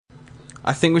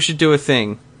I think we should do a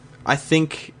thing. I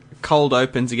think cold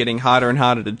opens are getting harder and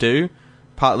harder to do,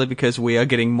 partly because we are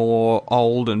getting more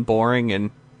old and boring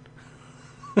and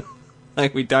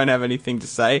like we don't have anything to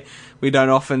say. We don't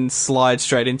often slide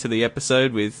straight into the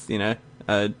episode with,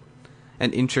 an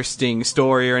interesting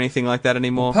story or anything like that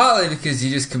anymore. Partly because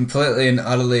you just completely and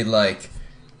utterly,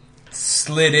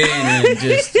 slid in and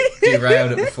just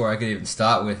derailed it before I could even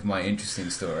start with my interesting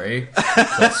story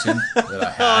question that I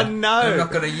had. Oh, no. I'm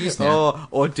not going to use now.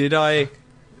 Or did I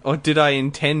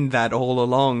intend that all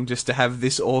along, just to have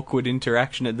this awkward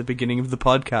interaction at the beginning of the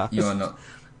podcast? You are not...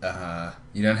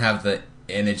 you don't have the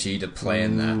energy to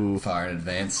plan that far in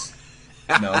advance.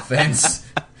 No offense.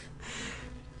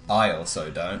 I also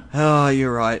don't. Oh,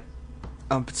 you're right.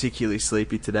 I'm particularly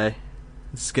sleepy today.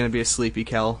 This is going to be a Sleepy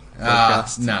Cal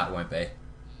podcast. Nah, it won't be.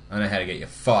 I know how to get you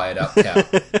fired up, Cal.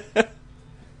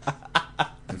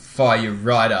 And fire you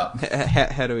right up.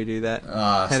 How do we do that?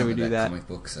 How do we do that? Comic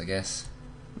books, I guess.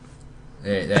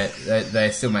 They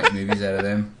still make movies out of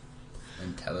them.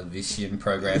 And television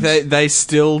programs. They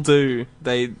still do.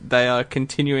 They are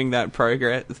continuing that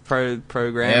program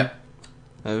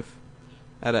of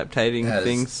adaptating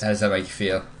things. How does that make you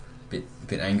feel? Bit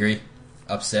angry,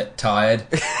 upset, tired,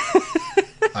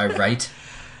 irate.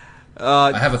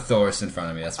 I have a Thoris in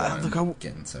front of me. That's why I'm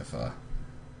getting so far.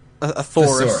 A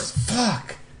Thoris.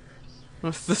 Fuck.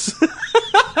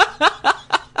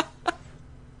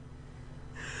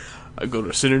 I got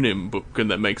a synonym book and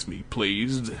that makes me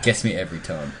pleased. Gets me every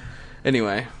time.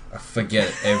 Anyway. I forget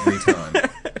it every time.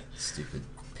 Stupid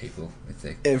people with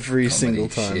their every single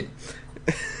time. Shit.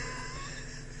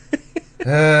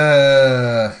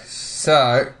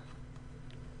 So...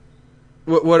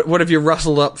 What have you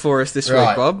rustled up for us this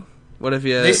week, Bob? What have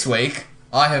you... This week,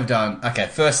 I have done... Okay,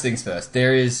 first things first.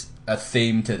 There is a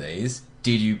theme to these.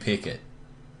 Did you pick it?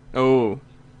 Oh.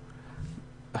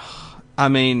 I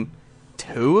mean...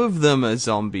 2 of them are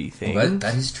zombie themed. Well,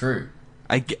 that is true.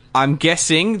 I'm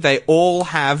guessing they all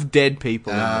have dead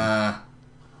people in them.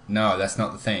 No, that's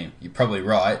not the theme. You're probably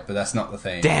right, but that's not the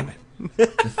theme. Damn it. The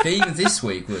theme this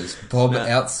week was Bob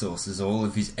outsources all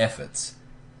of his efforts.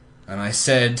 And I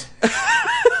said...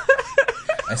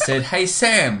 hey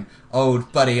Sam,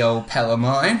 old buddy, old pal of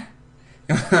mine.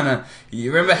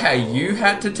 You remember how you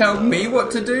had to tell me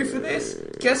what to do for this?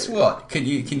 Guess what? Can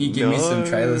you give me some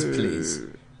trailers, please?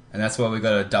 And that's why we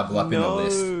got to double up in the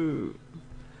list.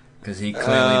 Because he clearly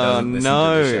doesn't listen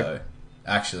to the show.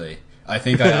 Actually, I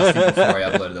think I asked him before I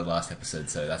uploaded the last episode,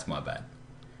 so that's my bad.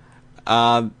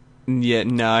 Yeah,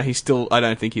 no, I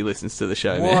don't think he listens to the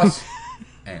show, what?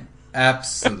 Man. An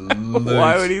absolute...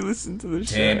 Why would he listen to the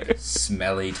show? Damp,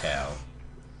 smelly towel.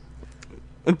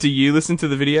 Do you listen to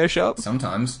the video shop?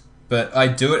 Sometimes. But I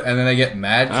do it and then I get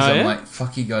mad because I'm like,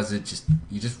 fuck, you guys you're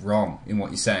just wrong in what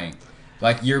you're saying.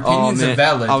 Like, your opinions are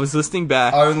valid. I was listening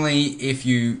back only if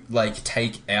you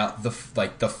take out the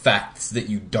facts that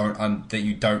you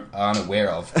aren't aware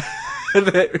of.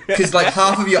 Because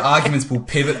half of your arguments will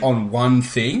pivot on one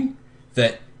thing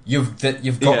that you've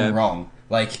gotten wrong.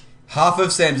 Like, half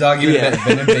of Sam's argument about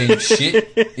Venom being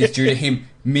shit is due to him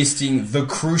missing the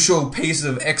crucial pieces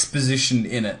of exposition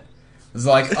in it. It's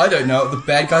like, I don't know what the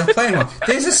bad guy's playing on.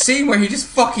 There's a scene where he just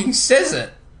fucking says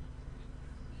it.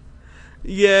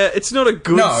 Yeah, it's not a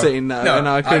good scene, though, and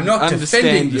I can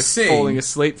understand you falling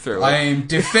asleep through it. I am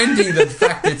defending the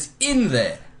fact that it's in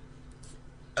there.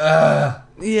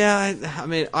 Yeah, I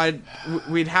mean,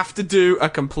 we'd have to do a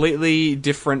completely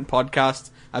different podcast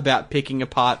about picking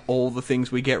apart all the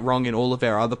things we get wrong in all of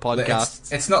our other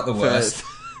podcasts. It's not the worst.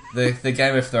 The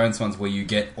Game of Thrones ones where you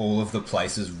get all of the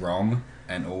places wrong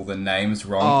and all the names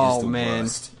wrong is the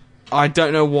worst. I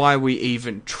don't know why we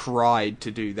even tried to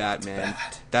do that, man.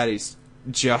 Bad. That is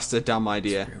just a dumb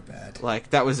idea. It's real bad.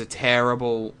 That was a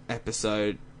terrible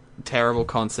episode, terrible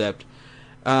concept.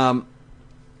 But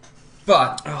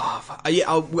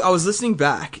I was listening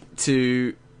back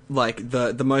to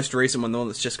the most recent one, the one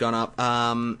that's just gone up,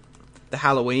 the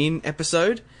Halloween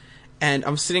episode, and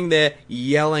I'm sitting there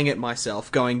yelling at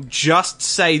myself, going, "Just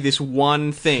say this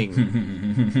one thing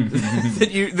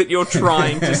that you're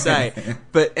trying to say."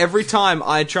 But every time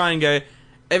I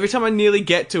nearly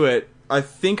get to it, I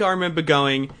think I remember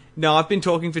going, "No, I've been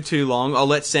talking for too long. I'll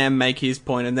let Sam make his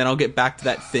point, and then I'll get back to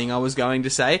that thing I was going to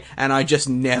say," and I just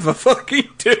never fucking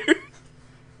do.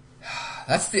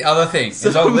 That's the other thing,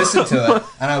 is I'll listen to it,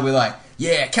 and I'll be like,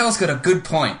 "Yeah, Kel's got a good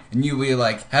point," and you'll be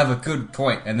like, "Have a good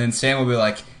point," and then Sam will be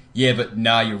like, "Yeah, but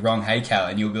nah, you're wrong, hey Cal,"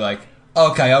 and you'll be like,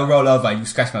 "Okay, I'll roll over, you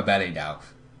scratch my battery now."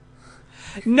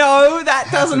 No, that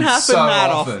doesn't happen so that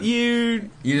often. often. You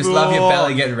just love your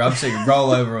belly getting rubbed, so you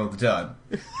roll over all the time.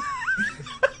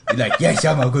 You're like, "Yes,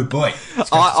 I'm a good boy."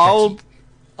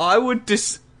 I would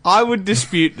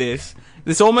dispute this.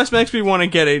 This almost makes me want to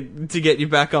get you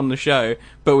back on the show,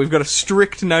 but we've got a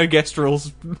strict no guest rule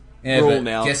but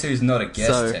now. Guess who's not a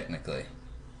guest technically?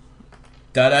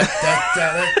 Da da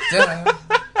da da da.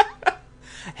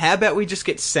 How about we just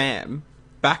get Sam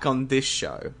back on this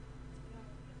show?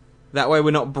 That way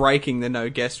we're not breaking the no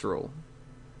guest rule.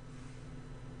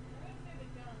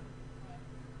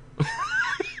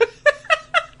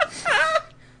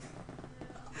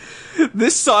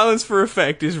 This silence for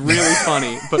effect is really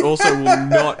funny, but also will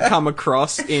not come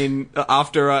across in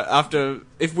after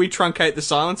if we truncate the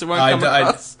silence, it won't come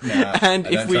across. I don't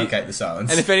truncate the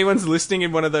silence. And if anyone's listening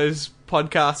in one of those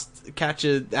podcast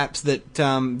catcher apps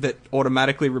that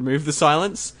automatically remove the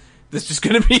silence, there's just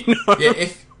going to be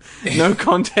no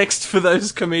context for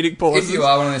those comedic pauses. If you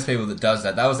are one of those people that does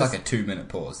that was like a 2-minute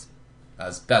pause.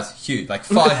 That's huge. Like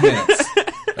 5 minutes,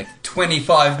 like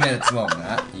 25 minutes long.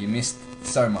 That you missed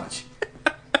so much.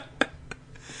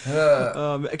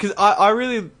 Because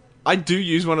I do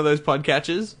use one of those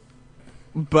podcatchers,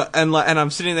 and I'm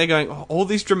sitting there going, oh, all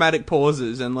these dramatic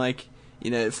pauses and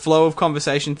flow of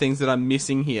conversation things that I'm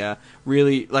missing here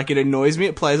really it annoys me.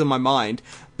 It plays on my mind,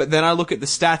 but then I look at the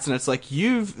stats and it's like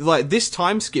this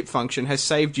time skip function has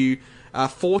saved you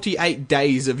 48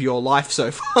 days of your life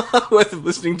so far worth of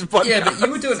listening to podcasts. Yeah, but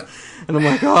you were doing... And I'm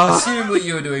like, Assumably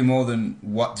you were doing more than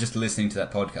just listening to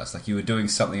that podcast. Like, you were doing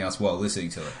something else while listening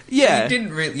to it. Yeah. So you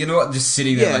didn't really... You're not just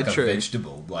sitting there a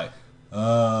vegetable. Like,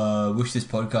 I wish this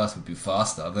podcast would be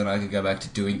faster. Then I could go back to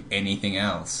doing anything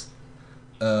else.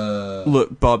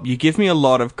 Look, Bob, you give me a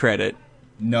lot of credit.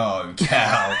 No,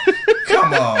 Cal.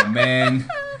 Come on, man.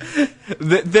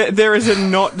 There is a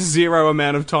not zero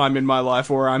amount of time in my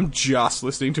life where I'm just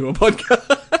listening to a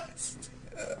podcast.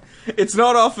 It's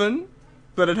not often,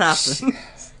 but it happens.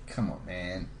 Come on,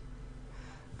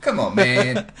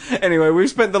 man. Anyway, we've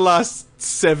spent the last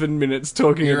 7 minutes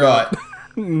talking about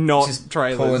not just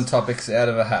trailers. Pulling topics out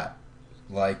of a hat,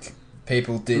 like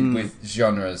people did with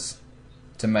genres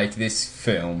to make this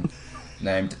film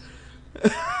named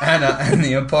Anna and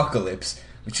the Apocalypse,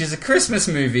 which is a Christmas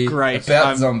movie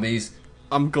about zombies.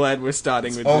 I'm glad we're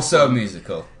starting with also this one. A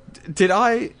musical.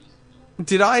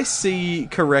 Did I see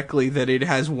correctly that it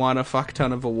has won a fuck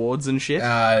ton of awards and shit?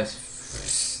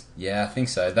 Yeah, I think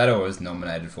so. That was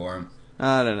nominated for him.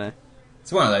 I don't know.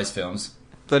 It's one of those films.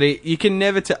 But you can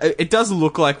never tell. It does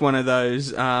look like one of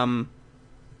those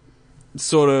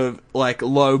sort of like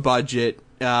low budget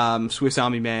Swiss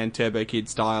Army Man, Turbo Kid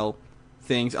style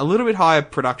things. A little bit higher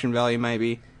production value,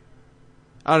 maybe.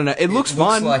 I don't know. It looks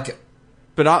fun,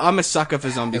 but I'm a sucker for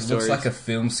zombie stories. It looks like a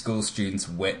film school student's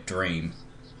wet dream.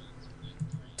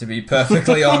 To be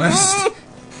perfectly honest.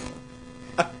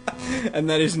 And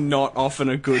that is not often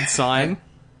a good sign.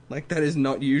 Like, that is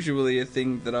not usually a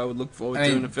thing that I would look forward to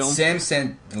in a film. Sam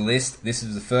sent the list. This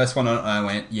was the first one, and I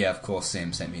went, yeah, of course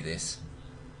Sam sent me this.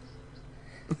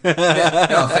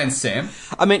 No offense, Sam.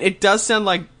 I mean, it does sound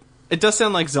like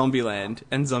Zombieland,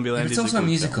 and Zombieland is it's also a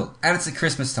musical, film. And it's at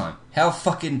Christmas time. How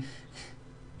quirky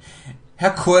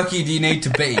do you need to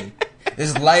be?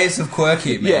 There's layers of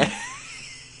quirky, man. Yeah.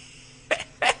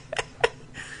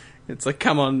 It's like,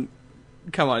 come on,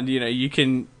 you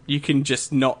can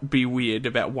just not be weird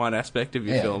about one aspect of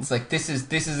your film. It's like, this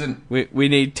isn't... We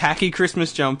need tacky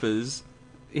Christmas jumpers.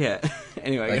 Yeah.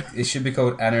 Anyway. Like, it should be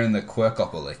called Anna and the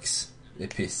Quirkopolis. The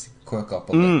piss.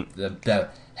 Quirkopolis.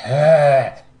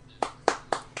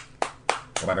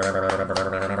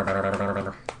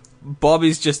 Bob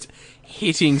is just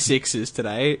hitting sixes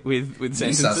today with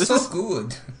sentences. These are so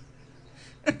good.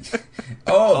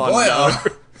 Oh boy.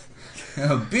 No.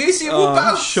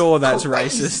 I'm sure that's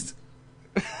racist.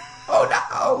 Oh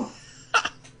no!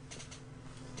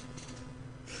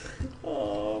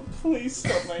 Oh, please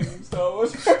stop making Star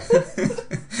Wars.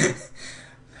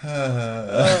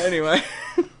 Anyway.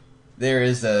 There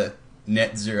is a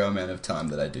net zero amount of time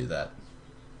that I do that.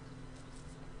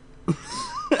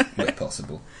 Where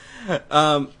possible.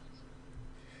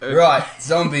 Right,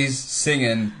 zombies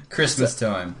singing Christmas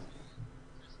time.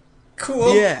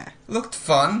 Cool. Yeah. Looked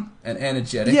fun and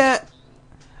energetic. Yeah.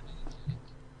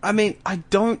 I mean, I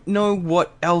don't know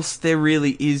what else there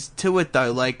really is to it,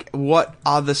 though. Like, what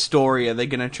other story are they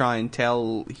going to try and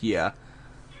tell here?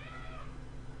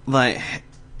 Like,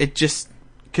 it just...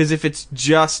 Because if it's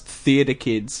just theatre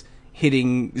kids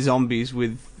hitting zombies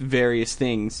with various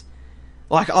things...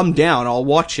 Like, I'm down, I'll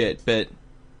watch it, but...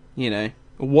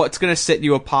 what's going to set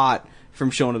you apart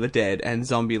from Shaun of the Dead and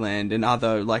Zombieland and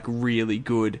other, like, really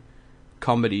good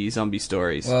comedy zombie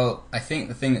stories? Well, I think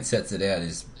the thing that sets it out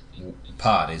is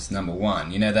number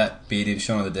one. You know that bit in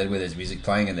Shaun of the Dead where there's music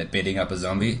playing and they're beating up a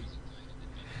zombie?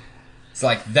 It's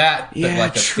like that, but Yeah,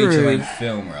 like a true. feature-length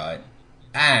film, right?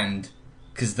 And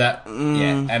because that,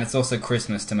 and it's also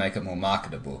Christmas to make it more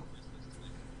marketable.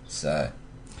 So,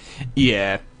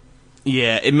 Yeah,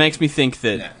 it makes me think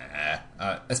that.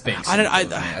 that's being I don't-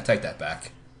 cynical of me. I take that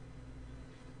back.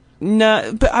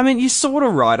 No, but I mean, you're sort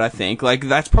of right, I think. Like,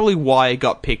 that's probably why it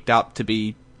got picked up to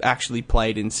be actually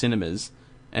played in cinemas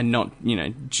and not,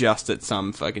 just at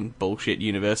some fucking bullshit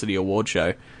university award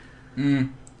show.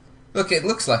 Look, it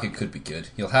looks like it could be good.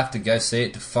 You'll have to go see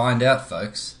it to find out,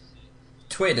 folks.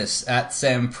 Tweet us at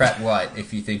Sam Pratt White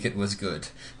if you think it was good.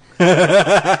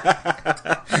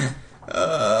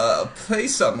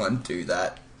 Please someone do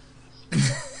that.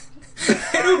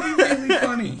 It'll be really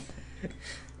funny.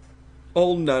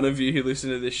 All none of you who listen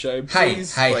to this show, Hey,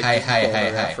 please,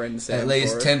 hey. our friend Sam At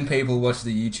least for it. 10 people watch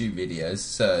the YouTube videos,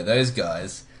 so those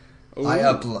guys. Ooh.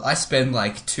 I spend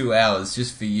like 2 hours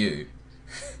just for you.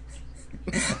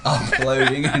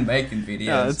 Uploading and making videos.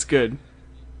 Yeah, that's good.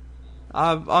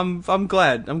 I'm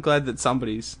glad. I'm glad that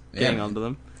somebody's getting man. onto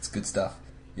them. It's good stuff.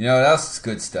 You know what else is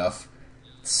good stuff?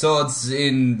 Swords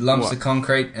in lumps What? of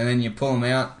concrete, and then you pull them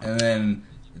out, and then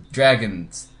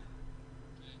dragons.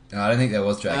 No, I don't think there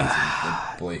was dragons in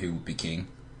The Boy Who Would Be King.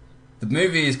 The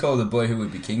movie is called The Boy Who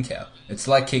Would Be King Cow. It's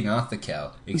like King Arthur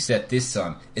Cow, except this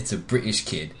time it's a British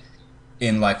kid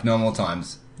in like normal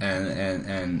times,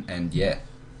 and yeah.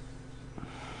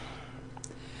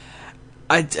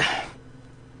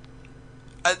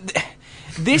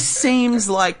 This seems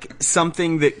like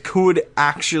something that could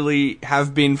actually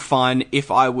have been fun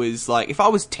if I was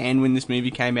 10 when this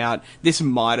movie came out. This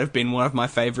might have been one of my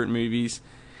favorite movies,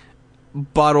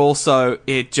 but also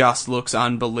it just looks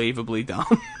unbelievably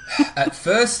dumb. At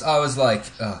first I was like,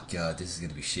 oh god, this is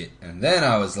gonna be shit, and then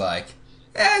I was like,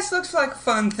 yeah, this looks like a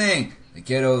fun thing. They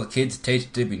get all the kids to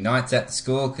teach to be knights at the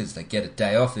school because they get a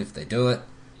day off if they do it.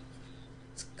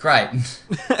 It's great.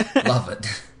 Love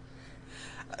it.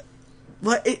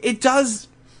 Like it does.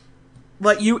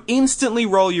 Like, you instantly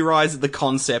roll your eyes at the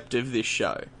concept of this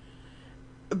show,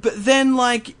 but then,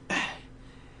 like,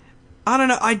 I don't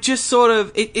know. I just sort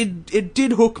of it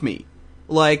did hook me.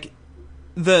 Like,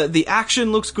 the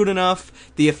action looks good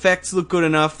enough, the effects look good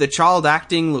enough, the child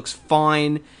acting looks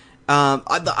fine.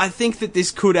 I think that this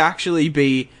could actually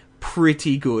be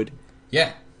pretty good.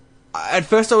 Yeah. At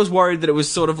first, I was worried that it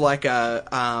was sort of like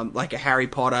a Harry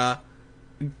Potter.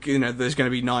 There's going to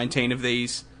be 19 of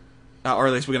these, or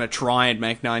at least we're going to try and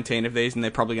make 19 of these, and they're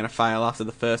probably going to fail after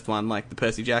the first one, like the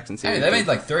Percy Jackson series. Hey, they made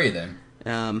like 3 of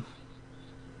them.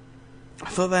 I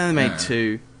thought they only made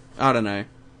 2. I don't know.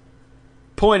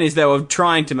 Point is, they were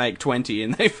trying to make 20,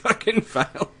 and they fucking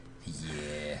failed.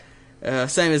 Yeah.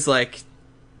 Same as, like,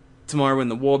 Tomorrow When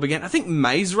the War Began. I think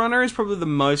Maze Runner is probably the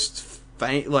most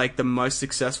the most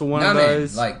successful one of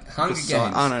those. Like Hunger Games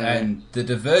I don't know. and the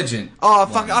Divergent. Oh,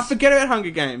 fuck, ones. I forget about Hunger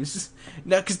Games.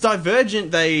 No, because Divergent,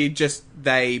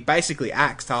 they basically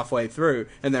axed halfway through,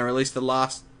 and they released the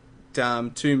last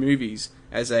 2 movies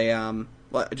as a, on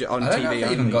I don't TV know if they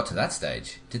only. even got to that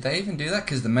stage. Did they even do that?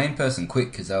 Because the main person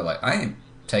quit because they were like, I ain't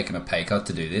taking a pay cut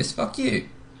to do this. Fuck you.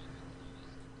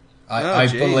 I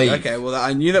Gee. believe. Okay, well,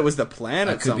 I knew that was the plan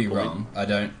I at could some be point. wrong. I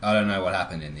don't know what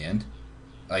happened in the end.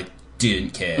 I didn't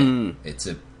care. It's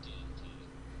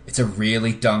a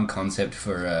really dumb concept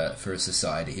for a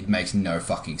society. It makes no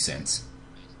fucking sense.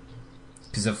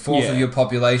 Because a fourth of your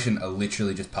population are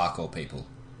literally just parkour people.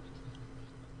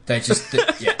 They just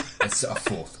it's a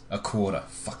fourth, a quarter.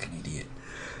 Fucking idiot.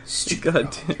 Stupid.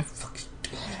 God damn. Fucking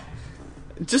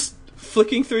idiot. Just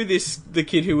flicking through the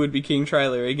Kid Who Would Be King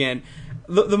trailer again.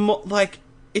 Like,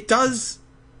 it does.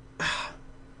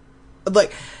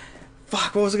 Like,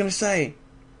 fuck. What was I gonna say?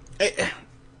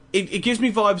 It gives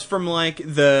me vibes from like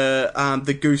the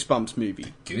Goosebumps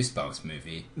movie. Goosebumps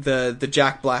movie. The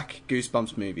Jack Black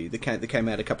Goosebumps movie that came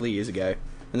out a couple of years ago,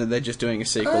 and that they're just doing a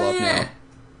sequel of now.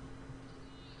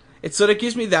 It sort of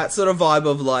gives me that sort of vibe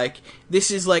of like,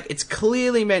 this is like, it's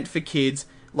clearly meant for kids,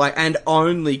 like, and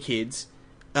only kids.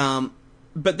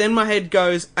 But then my head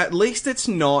goes, at least it's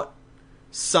not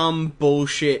some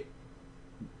bullshit,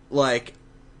 like,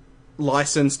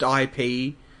 licensed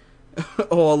IP,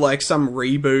 or like some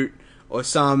reboot, or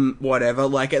some whatever.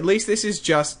 Like, at least this is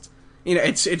just,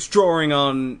 it's drawing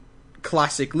on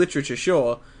classic literature,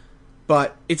 sure,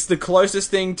 but it's the closest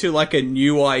thing to like a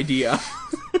new idea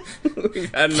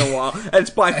we've had in a while. And it's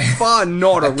by far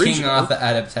not original. King Arthur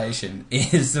adaptation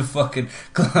is the fucking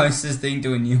closest thing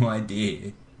to a new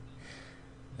idea.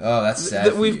 Oh, that's sad.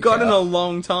 That we've got in a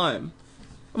long time.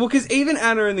 Well, because even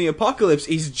Anna and the Apocalypse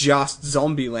is just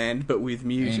Zombieland, but with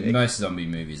music. I mean, most zombie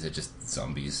movies are just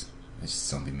zombies. It's just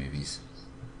zombie movies.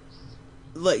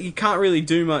 Like, you can't really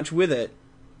do much with it.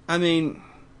 I mean,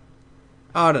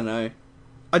 I don't know.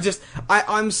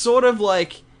 I'm sort of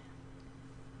like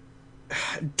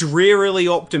drearily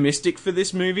optimistic for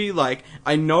this movie. Like,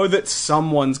 I know that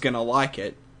someone's gonna like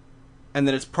it, and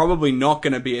that it's probably not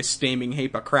gonna be a steaming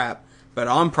heap of crap, but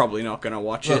I'm probably not gonna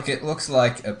watch it. Look, it looks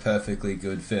like a perfectly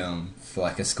good film for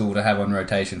like a school to have on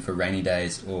rotation for rainy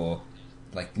days, or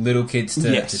like little kids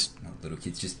to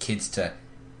just kids to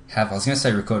have. I was gonna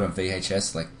say record on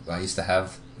VHS, like I used to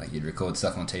have. Like you'd record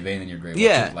stuff on TV and then you'd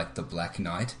rewatch it, like The Black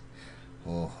Knight.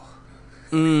 Oh.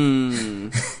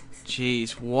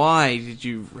 Jeez, why did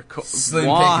you record? Slim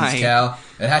Pickens, Cal.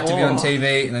 It had to be on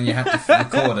TV, and then you had to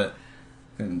record it.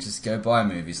 Couldn't just go buy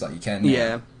movies like you can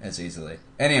now as easily.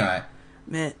 Anyway,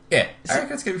 man, I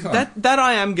reckon it's gonna be fun. That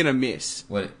I am gonna miss.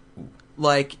 What?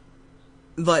 Like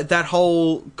that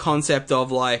whole concept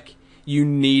of like you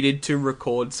needed to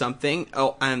record something,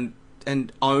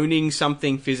 and owning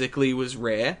something physically was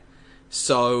rare,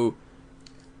 so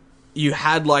you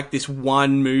had like this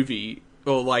one movie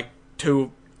or like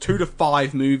two to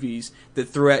five movies that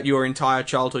throughout your entire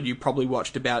childhood you probably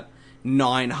watched about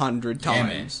 900 times.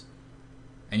 Man.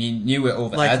 And you knew where all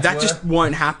the like ads that were? just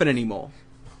won't happen anymore.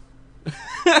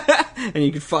 And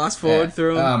you could fast forward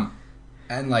through them.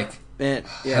 And like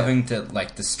having to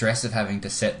like the stress of having to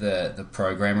set the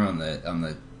programmer on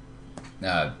the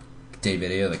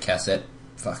DVD or the cassette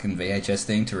fucking VHS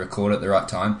thing to record at the right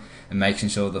time and making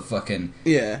sure the fucking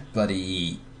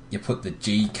bloody you put the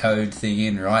G code thing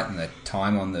in right and the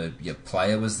time on your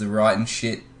player was the right and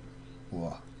shit.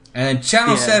 Whoa. And then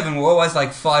Channel 7 were always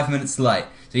like 5 minutes late.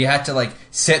 So you had to like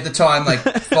set the time like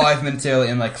 5 minutes early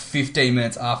and like 15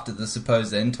 minutes after the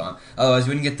supposed end time. Otherwise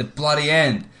we wouldn't get the bloody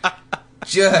end.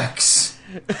 Jerks.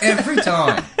 Every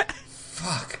time.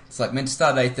 Fuck. It's like meant to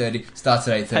start at 8:30, starts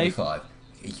at 8:35. Are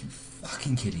you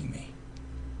fucking kidding me?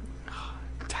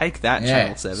 Take that,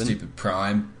 Channel 7. Stupid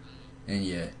Prime. And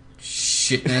your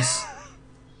shitness.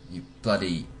 You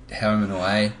bloody home and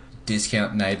away.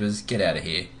 Discount neighbours. Get out of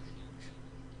here.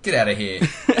 Get out of here.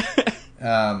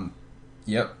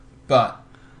 Yep. But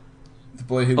The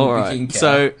Boy Who Would Be King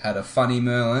Cow had a funny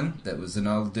Merlin that was an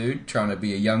old dude trying to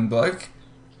be a young bloke.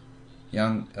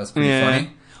 That was pretty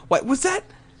funny. Wait, was that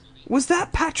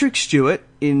Patrick Stewart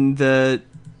in the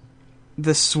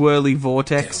swirly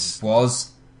vortex? It was.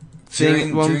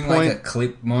 During like a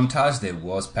clip montage, there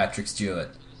was Patrick Stewart.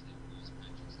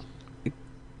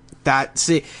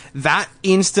 That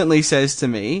instantly says to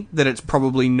me that it's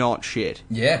probably not shit.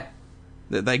 Yeah.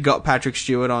 That they got Patrick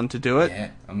Stewart on to do it.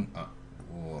 Yeah.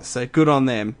 So good on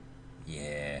them.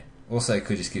 Yeah. Also, it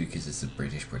could just get it because it's a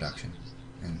British production.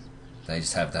 And they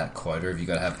just have that quota of you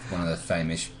got to have one of the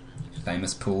famous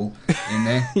pool in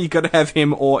there. You got to have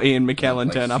him or Ian McKellen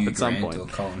like turn Hugh up at some Grant point. Or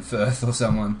Colin Firth or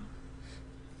someone.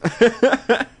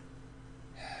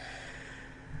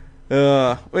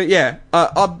 I'm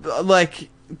like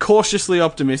cautiously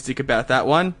optimistic about that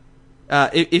one.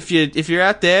 If you're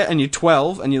out there and you're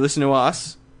 12 and you listen to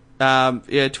us,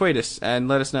 tweet us and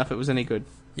let us know if it was any good.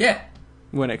 Yeah,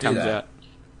 when it comes out.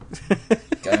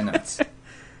 Go nuts.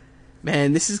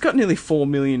 Man, this has got nearly 4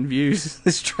 million views,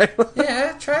 this trailer.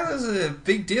 Yeah, trailers are a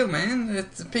big deal, man.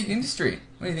 It's a big industry.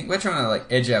 What do you think? We're trying to like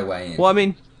edge our way in. Well, I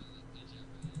mean,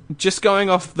 just going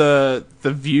off the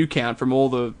view count from all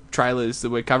the trailers that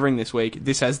we're covering this week,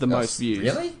 this has the most views.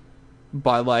 Really?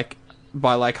 By like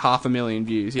 500,000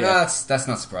 views, yeah. That's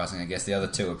not surprising, I guess. The other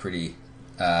two are pretty,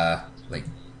 like,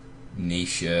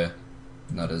 niche,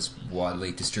 not as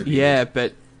widely distributed. Yeah,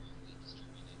 but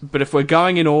if we're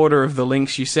going in order of the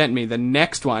links you sent me, the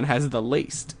next one has the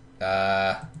least.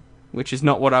 Which is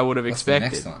not what I would have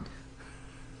expected. What's the next one?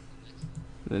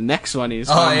 The next one is...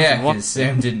 Oh, yeah, because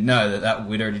Sam didn't know that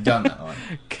we'd already done that one.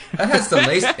 That has the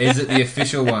least... Is it the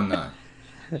official one, though?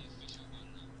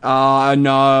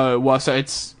 No. Well, so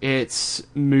it's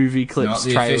movie clips, not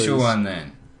the trailers. Official one,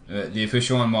 then. The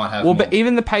official one might have more. But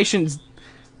even the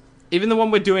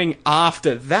one we're doing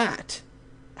after that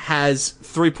has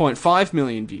 3.5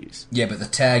 million views. Yeah, but the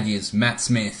tag is Matt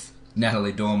Smith,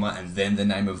 Natalie Dormer, and then the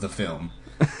name of the film.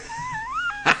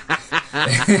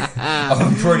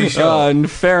 I'm pretty sure. And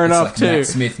fair enough, like too. Matt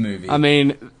Smith movie. I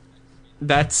mean,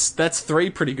 that's 3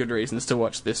 pretty good reasons to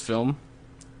watch this film.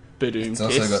 Ba-doom, it's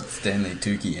also got Stanley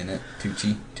Tucci in it.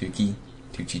 Tucci.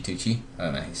 I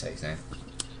don't know how you say his name.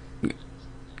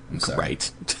 I'm sorry.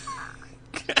 Great.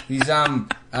 He's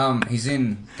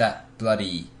in that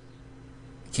bloody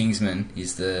Kingsman.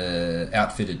 He's the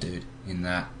outfitter dude in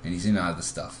that, and he's in other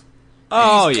stuff.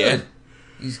 Oh, yeah.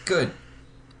 He's good.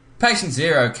 Patient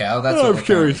Zero, Cal. That's what I'm we're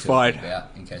sure he's fine.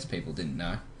 About, in case people didn't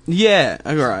know. Yeah,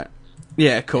 alright.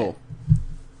 Yeah, cool.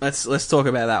 Let's talk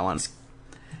about that one.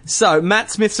 So,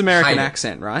 Matt Smith's American Hate it.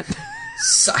 accent, right?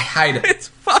 I hate it. It's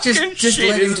fucking just shit,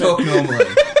 let him isn't talk it? normally.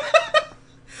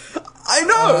 I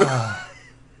know!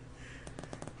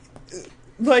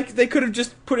 Like, they could have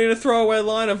just put in a throwaway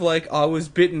line of, like, I was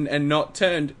bitten and not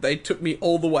turned. They took me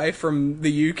all the way from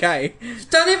the UK.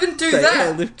 Don't even do They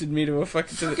that. lifted me to a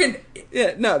Fucking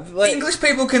yeah, no, like... English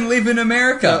people can live in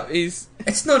America. No, he's...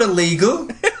 It's not illegal.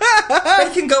 They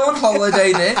can go on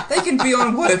holiday there. They can be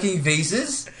on working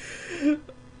visas.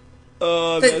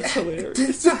 Oh, that's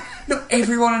hilarious. Not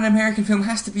everyone in an American film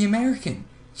has to be American.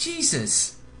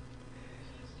 Jesus.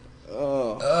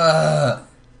 Oh.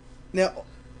 Now,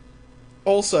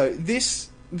 also,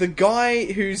 the guy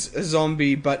who's a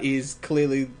zombie but is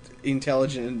clearly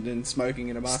intelligent and smoking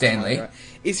in a mastermind, Stanley. right?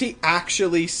 Is he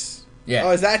actually... Yeah.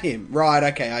 Oh, is that him? Right,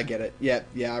 okay, I get it. Yeah,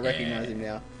 I recognise him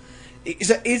now.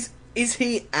 Is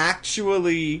he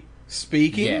actually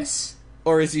speaking? Yes.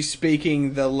 Or is he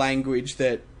speaking the language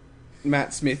that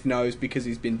Matt Smith knows because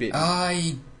he's been bitten?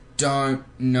 I don't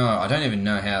know. I don't even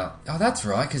know how... Oh, that's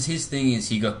right, because his thing is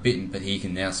he got bitten, but he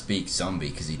can now speak zombie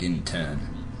because he didn't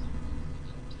turn.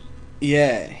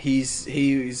 Yeah,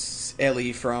 he's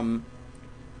Ellie from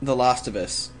The Last of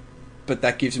Us, but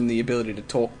that gives him the ability to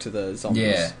talk to the zombies.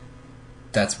 Yeah.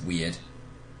 That's weird.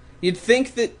 You'd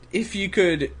think that if you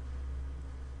could...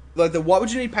 Like, why would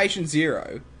you need Patient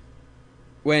Zero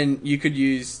when you could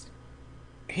use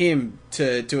him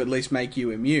to at least make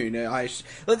you immune? Like,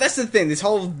 that's the thing, this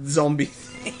whole zombie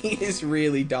thing is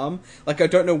really dumb. Like, I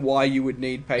don't know why you would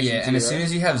need Patient Zero. Yeah, and as soon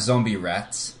as you have zombie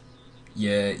rats,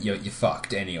 you're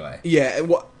fucked anyway. Yeah,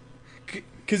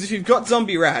 because if you've got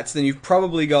zombie rats, then you've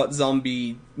probably got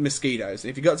zombie mosquitoes.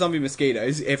 And if you've got zombie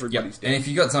mosquitoes, everybody's dead. And if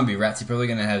you've got zombie rats, you're probably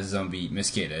going to have zombie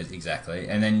mosquitoes, exactly.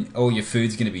 And then all your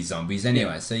food's going to be zombies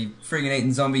anyway, so you're friggin'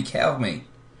 eating zombie cow meat.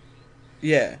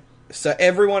 Yeah. So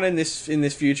everyone in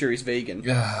this future is vegan.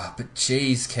 Ah, but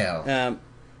cheese, Cal.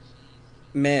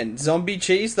 Man, zombie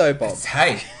cheese though, Bob.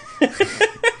 Hey,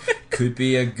 could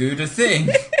be a gooder thing.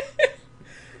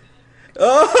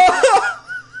 Oh!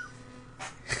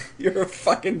 You're a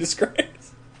fucking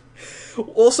disgrace.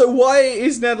 Also, why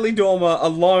is Natalie Dormer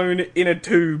alone in a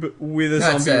tube with a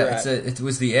zombie rat? It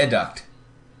was the air duct.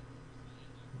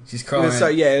 She's crying. So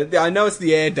yeah, I know it's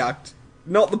the air duct.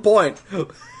 Not the point.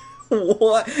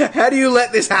 What? How do you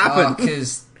let this happen?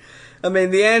 Because I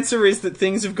mean, the answer is that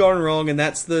things have gone wrong, and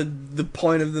that's the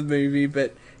point of the movie.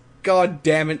 But god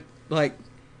damn it, like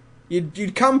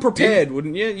you'd come prepared,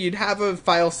 wouldn't you? You'd have a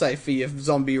failsafe for your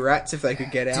zombie rats if they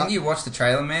could get out. Didn't you watch the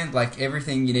trailer, man? Like,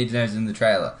 everything you need to know is in the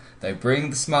trailer. They bring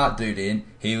the smart dude in,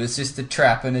 he was just a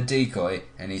trap and a decoy,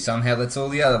 and he somehow lets all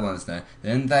the other ones know.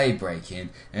 Then they break in,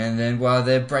 and then while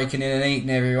they're breaking in and eating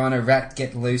everyone, a rat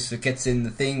gets in the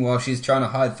thing while she's trying to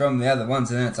hide from the other ones,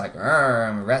 and then it's like,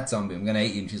 I'm a rat zombie, I'm gonna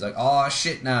eat you, and she's like, oh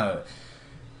shit, no.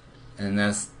 And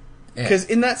that's... Because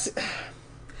in that...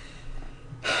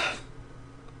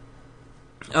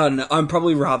 Oh no, I'd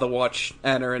probably rather watch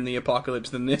Anna and the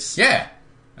Apocalypse than this. Yeah!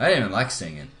 I don't even like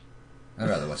singing. I'd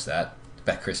rather watch that. It's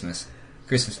about Christmas.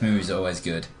 Christmas movies are always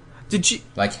good. Did you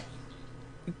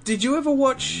ever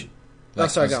watch... Like,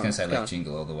 sorry, I was go going to on, say, go like, on.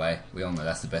 Jingle All the Way. We all know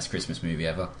that's the best Christmas movie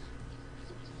ever.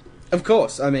 Of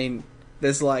course, I mean,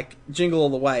 there's like Jingle All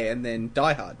the Way and then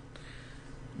Die Hard.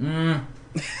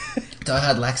 Die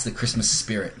Hard lacks the Christmas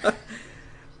spirit.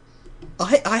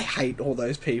 I hate all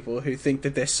those people who think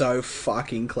that they're so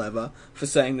fucking clever for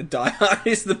saying that Die Hard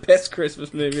is the best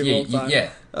Christmas movie of all time.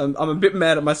 Yeah. I'm a bit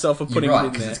mad at myself for putting You're right, it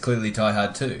in because there. it's clearly Die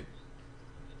Hard 2.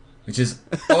 Which is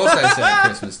also set at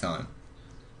Christmas time.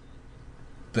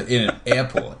 But in an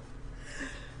airport.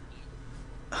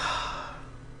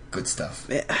 Good stuff.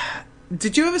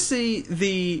 Did you ever see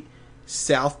the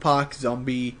South Park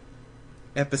zombie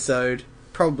episode?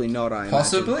 Probably not, I imagine.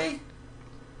 Possibly?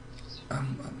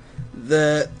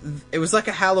 It was like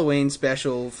a Halloween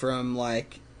special from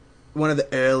like one of the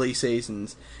early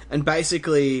seasons, and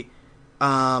basically,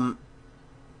 Kenny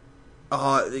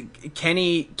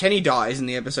dies in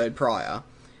the episode prior,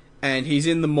 and he's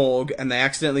in the morgue, and they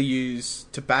accidentally use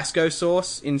Tabasco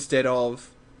sauce instead of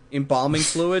embalming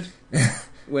fluid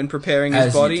when preparing his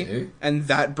As you body, do. and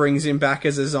that brings him back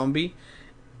as a zombie,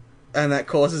 and that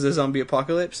causes a zombie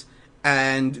apocalypse.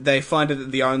 And they find that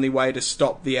the only way to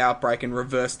stop the outbreak and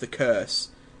reverse the curse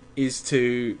is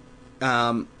to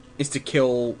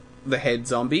kill the head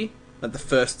zombie, like the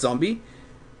first zombie.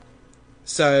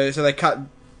 So they cut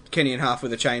Kenny in half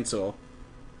with a chainsaw,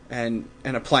 and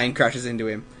a plane crashes into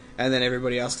him, and then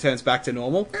everybody else turns back to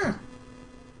normal.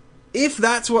 If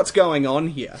that's what's going on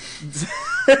here,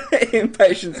 in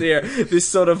Patient Zero, this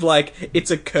sort of like,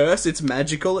 it's a curse, it's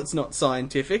magical, it's not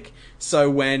scientific. So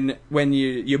when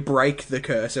you break the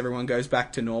curse, everyone goes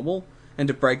back to normal. And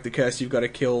to break the curse, you've got to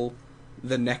kill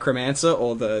the necromancer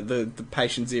or the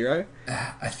Patient Zero.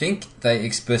 I think they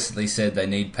explicitly said they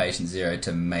need Patient Zero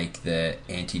to make the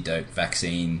antidote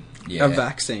vaccine. Yeah. A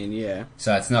vaccine, yeah.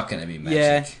 So it's not going to be magic.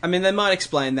 Yeah, I mean, they might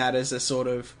explain that as a sort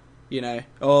of,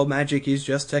 oh, magic is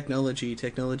just technology.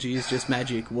 Technology is just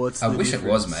magic. What's I the wish difference?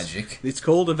 it was magic. It's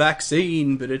called a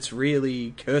vaccine, but it's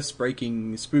really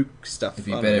curse-breaking spook stuff. It'd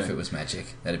be better if it was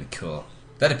magic. That'd be cool.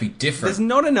 That'd be different. There's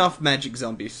not enough magic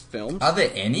zombie films. Are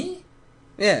there any?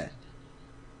 Yeah.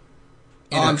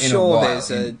 I'm sure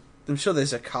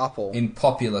there's a couple. In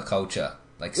popular culture,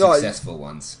 like successful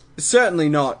ones. Certainly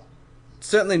not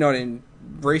in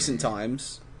recent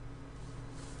times.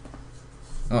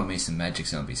 I want me some magic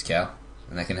zombies, Cal.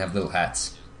 And they can have little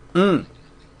hats. Oh,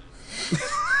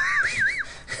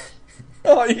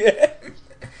 yeah.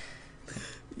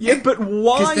 Yeah, but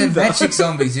why? Because they're magic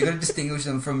zombies. You've got to distinguish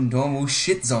them from normal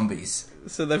shit zombies.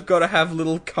 So they've got to have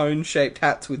little cone-shaped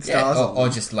hats with stars on them. Or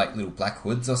just like little black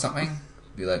hoods or something.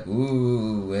 Be like,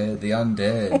 ooh, we're the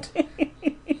undead.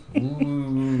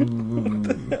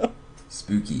 Ooh.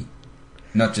 Spooky.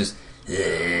 Not just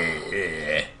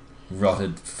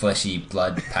rotted, fleshy,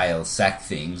 blood, pale sack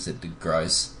things that are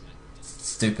gross.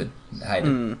 Stupid. I hate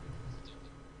it.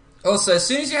 Also, as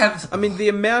soon as you have... I mean, the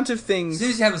amount of things... As soon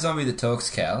as you have a zombie that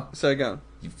talks, Cal... So go on.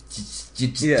 You're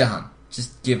just done.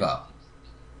 Just give up.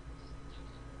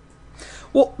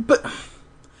 Well, but...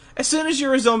 As soon as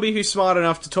you're a zombie who's smart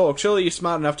enough to talk, surely you're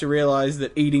smart enough to realise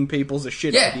that eating people's a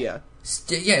shit idea.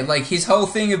 Yeah, like his whole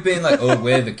thing of being like, oh,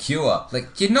 we're the cure.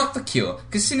 Like, you're not the cure.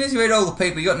 Because as soon as you eat all the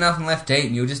people, you got nothing left to eat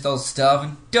and you'll just all starve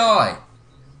and die.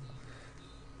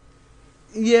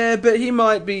 Yeah, but he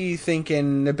might be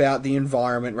thinking about the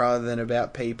environment rather than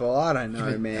about people. I don't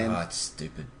know, man. Oh, it's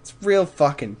stupid. It's real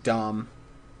fucking dumb.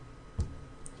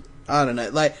 I don't know.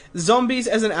 Like, zombies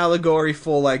as an allegory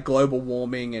for, like, global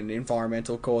warming and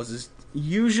environmental causes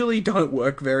usually don't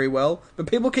work very well, but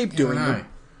people keep doing them.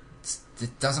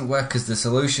 It doesn't work because the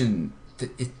solution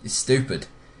is stupid.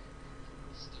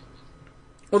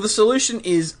 Well, the solution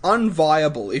is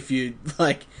unviable if you,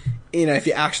 like, if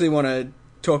you actually want to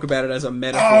talk about it as a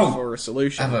metaphor for a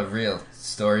solution. I have a real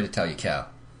story to tell you, Cal.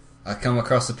 I come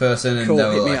across a person and cool, they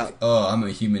were hit me like, up. oh, I'm a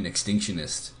human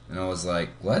extinctionist. And I was like,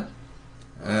 what?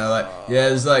 And they're like, yeah,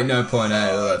 there's like no point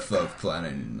out of that fuck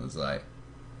planet. And I was like,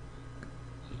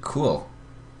 cool.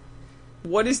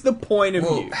 What is the point of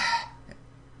you?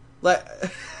 Like,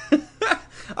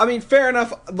 I mean, fair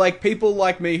enough. Like, people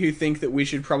like me who think that we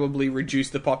should probably reduce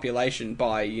the population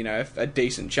by, a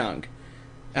decent chunk,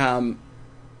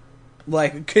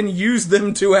 like, can use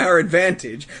them to our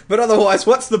advantage. But otherwise,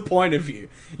 what's the point of you?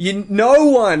 No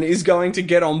one is going to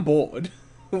get on board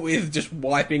with just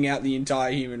wiping out the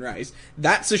entire human race.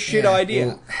 That's a shit idea.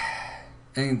 Well,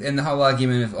 and the whole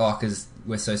argument of, because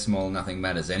we're so small, nothing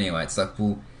matters anyway. It's like,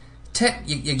 well,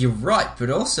 you're right, but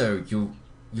also you're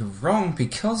wrong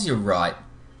because you're right.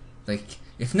 Like,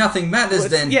 if nothing matters,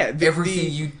 then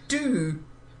everything you do...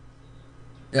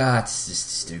 it's just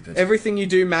stupid. Everything you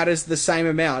do matters the same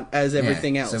amount as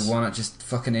everything else. So why not just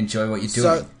fucking enjoy what you're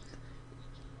doing? So,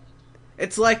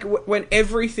 it's like when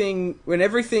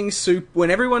everyone's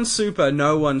super,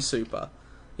 no one's super.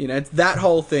 It's that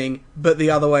whole thing, but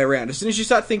the other way around. As soon as you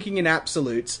start thinking in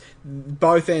absolutes,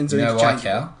 both ends are interchangeable. You know why,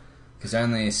 Cal? Because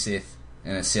only a Sith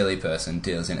and a silly person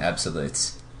deals in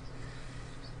absolutes.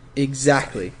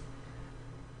 Exactly.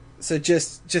 So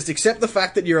just accept the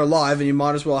fact that you're alive and you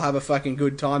might as well have a fucking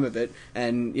good time of it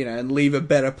and, and leave a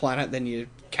better planet than you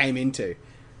came into.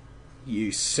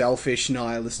 You selfish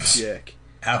nihilist jerk.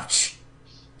 Ouch.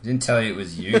 I didn't tell you it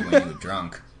was you when you were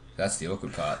drunk. That's the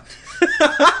awkward part.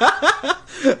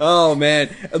 Oh, man.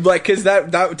 Like, because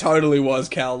that totally was,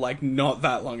 Cal, like, not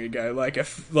that long ago. Like,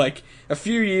 a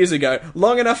few years ago.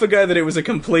 Long enough ago that it was a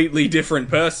completely different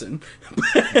person.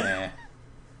 Yeah.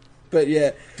 But,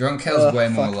 yeah. Drunk Cal's way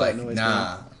more like,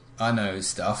 nah, I know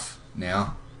stuff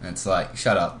now. And it's like,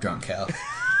 shut up, drunk Cal.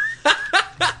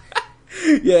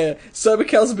 Yeah. Sober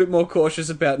Cal's a bit more cautious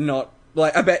about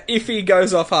about if he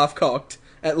goes off half-cocked,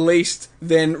 at least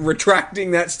then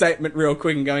retracting that statement real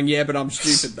quick and going, yeah, but I'm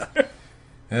stupid,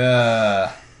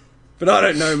 though. But I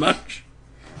don't know much.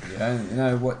 You don't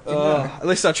know what... At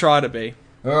least I try to be.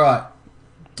 Alright.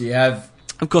 Do you have...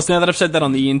 Of course, now that I've said that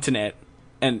on the internet,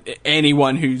 and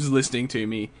anyone who's listening to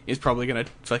me is probably going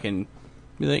to fucking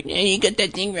be like, yeah, you got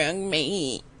that thing wrong,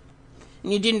 mate.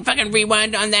 You didn't fucking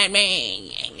rewind on that,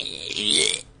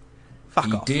 mate.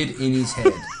 Fuck off. He did in his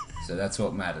head, so that's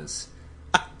what matters.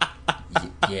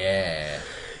 Yeah.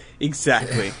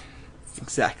 Exactly.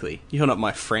 Exactly. You're not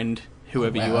my friend,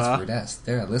 whoever you That's are. rude ass.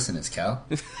 They're our listeners, Cal.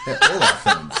 They're all our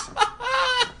friends.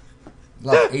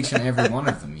 Love each and every one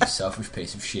of them, you selfish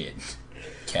piece of shit.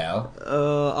 Cal.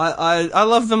 I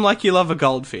love them like you love a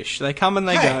goldfish. They come and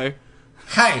they go.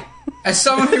 Hey, as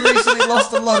someone who recently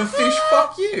lost a lot of fish,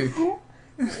 fuck you.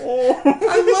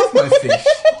 I love my fish.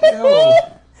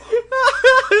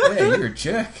 Yeah, you're a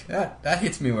jerk. That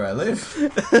hits me where I live.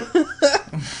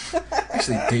 I'm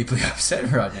actually deeply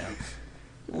upset right now.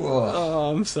 Whoa.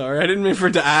 Oh, I'm sorry. I didn't mean for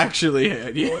it to actually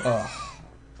hurt you. Oh.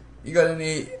 You got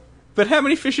any... But how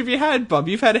many fish have you had, Bob?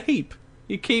 You've had a heap.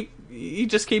 You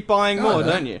just keep buying more,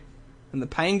 don't you? And the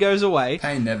pain goes away.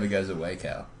 Pain never goes away,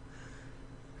 Cal.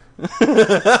 Never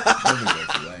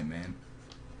goes away, man.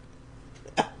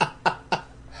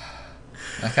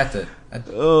 I had to...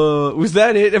 Was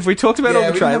that it? Have we talked about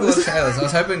all the trailers? We trailers. I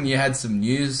was hoping you had some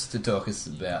news to talk us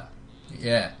about.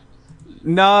 Yeah.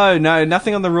 No,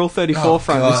 nothing on the Rule 34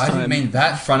 front this time. I didn't mean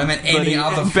that front. I meant any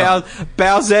other front.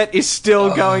 Bowsette is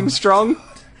still going strong. God.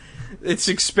 It's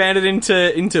expanded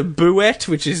into Booette,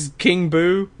 which is King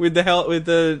Boo with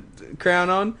the crown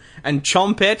on, and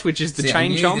Chompette, which is the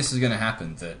chain chomp. This was going to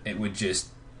happen. That it would just...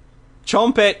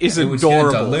 Chompette is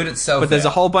adorable, dilute itself but there's out.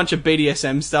 a whole bunch of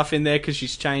BDSM stuff in there because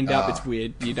she's chained up. It's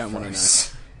weird. You don't want to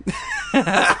know.